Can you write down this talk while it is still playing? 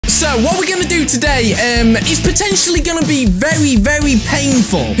so what we're going to do today is potentially going to be very, very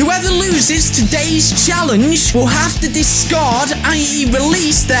painful. Whoever loses today's challenge will have to discard, i.e.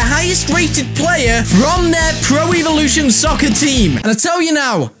 release their highest rated player from their Pro Evolution Soccer team. And I tell you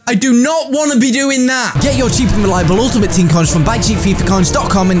now, I do not want to be doing that. Get your cheap and reliable Ultimate Team coins from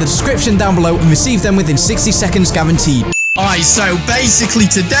buycheapfifacoins.com in the description down below and receive them within 60 seconds guaranteed. Alright, so basically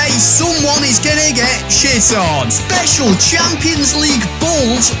today someone is gonna get shit on. Special Champions League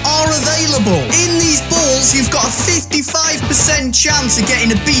balls are available. In these balls, you've got a 55% chance of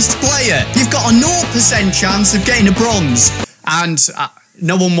getting a beast player. You've got a 0% chance of getting a bronze. And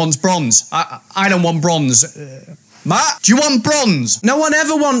no one wants bronze. I don't want bronze. Matt, do you want bronze? No one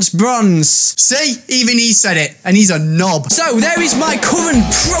ever wants bronze. See? Even he said it, and he's a knob. So, there is my current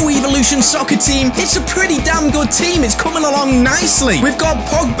Pro Evolution Soccer team. It's a pretty damn good team. It's coming along nicely. We've got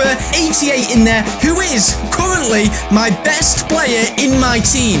Pogba, 88 in there, who is currently my best player in my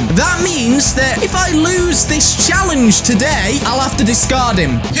team. That means that if I lose this challenge today, I'll have to discard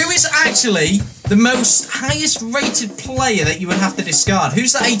him. Who is actually the most highest rated player that you would have to discard?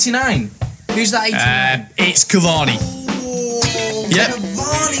 Who's that 89? Who's that 89? It's Cavani. Oh, yep.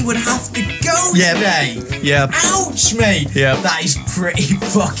 Cavani would have to go today. Yeah. Ouch, mate. Yeah. That is pretty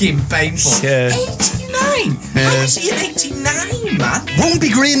fucking painful. Yeah. 89? How is he an 89, man? Won't be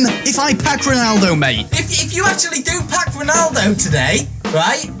grim if I pack Ronaldo, mate. If you actually do pack Ronaldo today,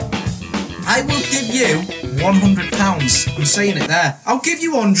 right, I will give you £100. I'm saying it there. I'll give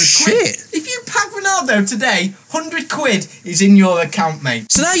you 100 quid. Shit. If you pack Ronaldo today, 100 quid is in your account,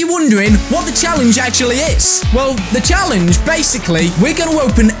 mate. So now you're wondering what the challenge actually is. Well, the challenge, basically, we're going to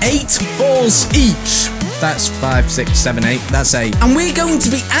open 8 balls each. That's 5, 6, 7, 8. That's 8. And we're going to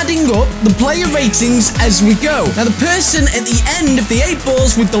be adding up the player ratings as we go. Now, the person at the end of the 8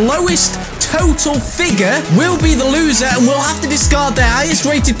 balls with the lowest total figure will be the loser and will have to discard their highest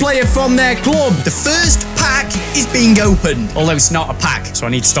rated player from their club. The first pack is being opened. Although it's not a pack, so I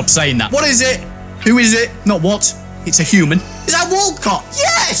need to stop saying that. What is it? Who is it? Not what. It's a human. Is that Walcott?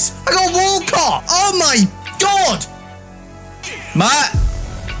 Yes! I got Walcott! Oh my god! Matt!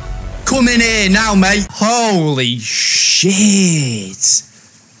 Come in here now, mate. Holy shit.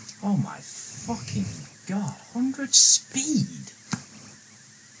 Oh my fucking god. 100 speed.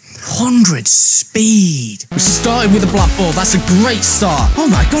 100 speed. We started with a black ball. That's a great start. Oh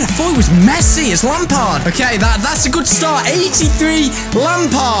my god, I thought it was Messi. It's Lampard. Okay, that's a good start. 83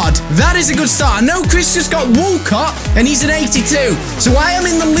 Lampard. That is a good start. I know Chris just got Walcott and he's an 82. So I am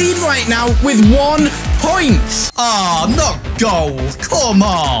in the lead right now with 1 point. Oh, not goal. Come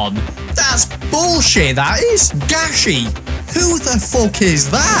on. That's bullshit, that is. Gashi. Who the fuck is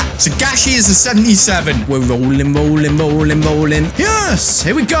that? So Gashi is a 77. We're rolling, rolling, rolling, rolling. Yes,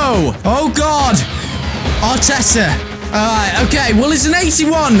 here we go. Oh God, Arteta. Alright, okay, well it's an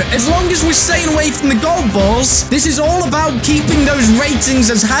 81. As long as we're staying away from the gold balls, this is all about keeping those ratings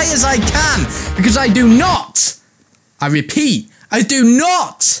as high as I can. Because I do not, I repeat, I do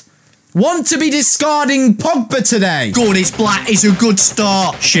not want to be discarding Pogba today. Good, it's black. It's a good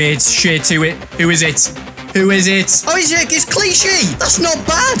start. Shade to it. Who is it? Who is it? Oh, it's Clichy. That's not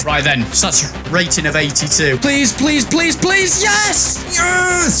bad. Right then, so that's a rating of 82. Please, please, please, please. Yes!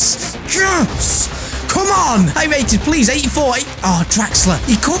 Yes! Yes! Come on! High rated, please. 84. Oh, Draxler.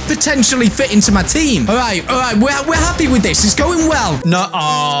 He could potentially fit into my team. All right. We're happy with this. It's going well. No.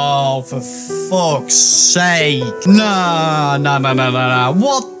 Oh, for fuck's sake. No.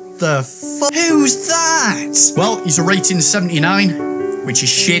 What the fuck? Who's that? Well, he's a rating 79, which is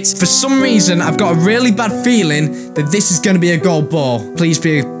shit. For some reason, I've got a really bad feeling that this is going to be a gold ball. Please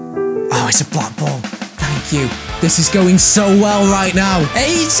be... Oh, it's a black ball. Thank you. This is going so well right now.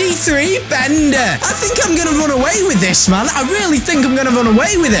 83 Bender. I think I'm going to run away with this, man. I really think I'm going to run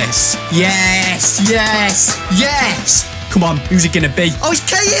away with this. Yes. Come on, who's it going to be? Oh, it's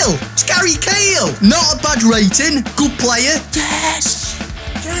Cahill. It's Gary Cahill. Not a bad rating. Good player. Yes.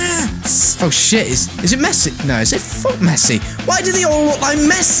 Oh shit, is it Messi? No, is it fuck Messi? Why do they all look like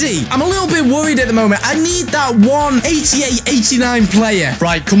Messi? I'm a little bit worried at the moment. I need that one 88-89 player.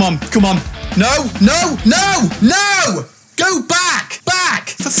 Right, come on. No! Go back!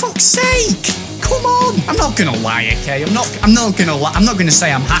 For fuck's sake! Come on! I'm not gonna lie, okay? I'm not gonna lie. I'm not gonna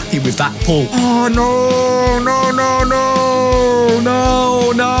say I'm happy with that pull. Oh no!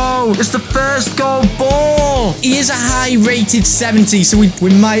 It's the first gold ball. He is a high-rated 70, so we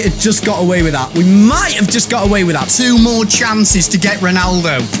might have just got away with that. 2 more chances to get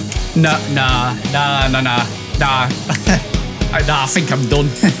Ronaldo. Nah. I think I'm done.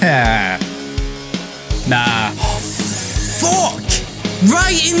 Nah. Fuck!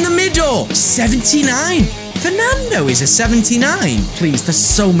 Right in the middle. 79. Fernando is a 79. Please, there's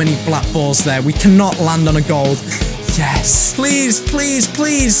so many black balls there. We cannot land on a gold. Yes. Please, please,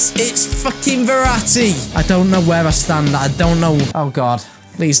 please. It's fucking Verratti. I don't know where I stand. I don't know. Oh, God.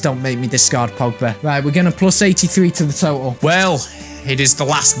 Please don't make me discard Pogba. Right, we're going to plus 83 to the total. Well, it is the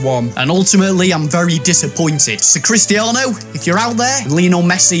last one. And ultimately, I'm very disappointed. So, Cristiano, if you're out there, Lionel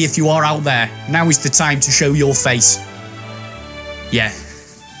Messi, if you are out there, now is the time to show your face. Yeah.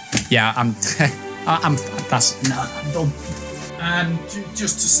 Yeah, I'm done.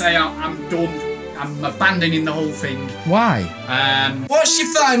 Just to say, I'm done. I'm abandoning the whole thing. Why? What's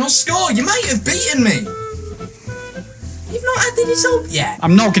your final score? You might have beaten me. You've not added it up yet.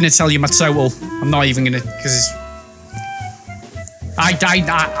 I'm not going to tell you my total. I'm not even going to, because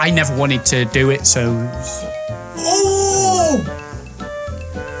I never wanted to do it, so... Oh!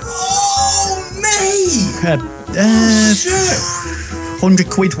 Oh, mate! Shit! 100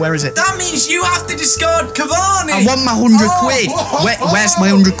 quid, where is it? That means you have to discard Cavani! I want my 100 quid! Where's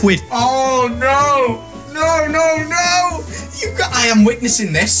my 100 quid? Oh, no! No, no, no! I am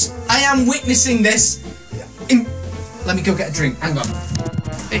witnessing this. I am witnessing this. Let me go get a drink. Hang on.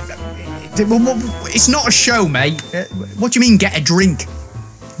 It's not a show, mate. What do you mean, get a drink?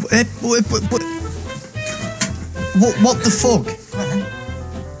 What the fuck? Come on, then.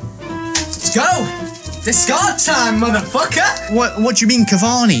 Let's go! Discard time, motherfucker! What do you mean,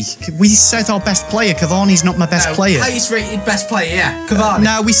 Cavani? We said our best player. Cavani's not my best player. Highest rated best player, yeah. Cavani.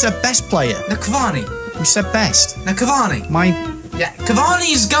 No, we said best player. No, Cavani. We said best. No, Cavani. Yeah,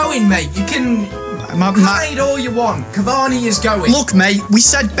 Cavani is going, mate. You can hide all you want. Cavani is going. Look, mate, we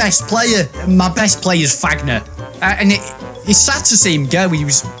said best player. My best player is Fagner. And it's sad to see him go. He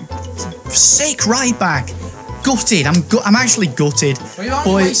was sick right back. Gutted. I'm actually gutted. Well, you're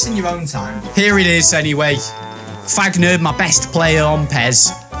only wasting your own time. Here it is anyway. Fagner, my best player on PES,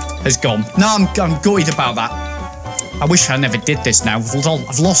 has gone. No, I'm gutted about that. I wish I never did this now.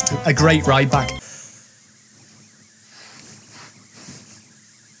 I've lost a great right back.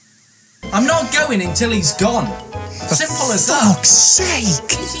 I'm not going until he's gone. Simple as that. For fuck's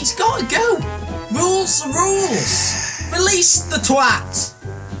sake. He's got to go. Rules are rules. Release the twat.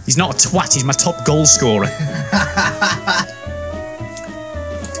 He's not a twat, he's my top goal scorer.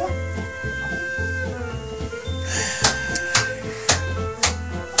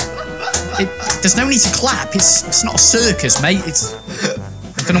 There's no need to clap, it's not a circus, mate.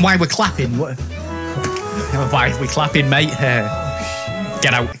 I don't know why we're clapping. Why are we clapping, mate?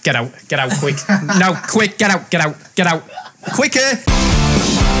 Get out, quick. No, quick, get out. Quicker!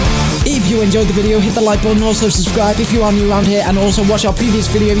 If you enjoyed the video, hit the like button, also subscribe if you are new around here, and also watch our previous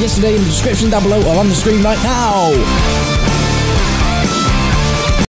video yesterday in the description down below or on the screen right now.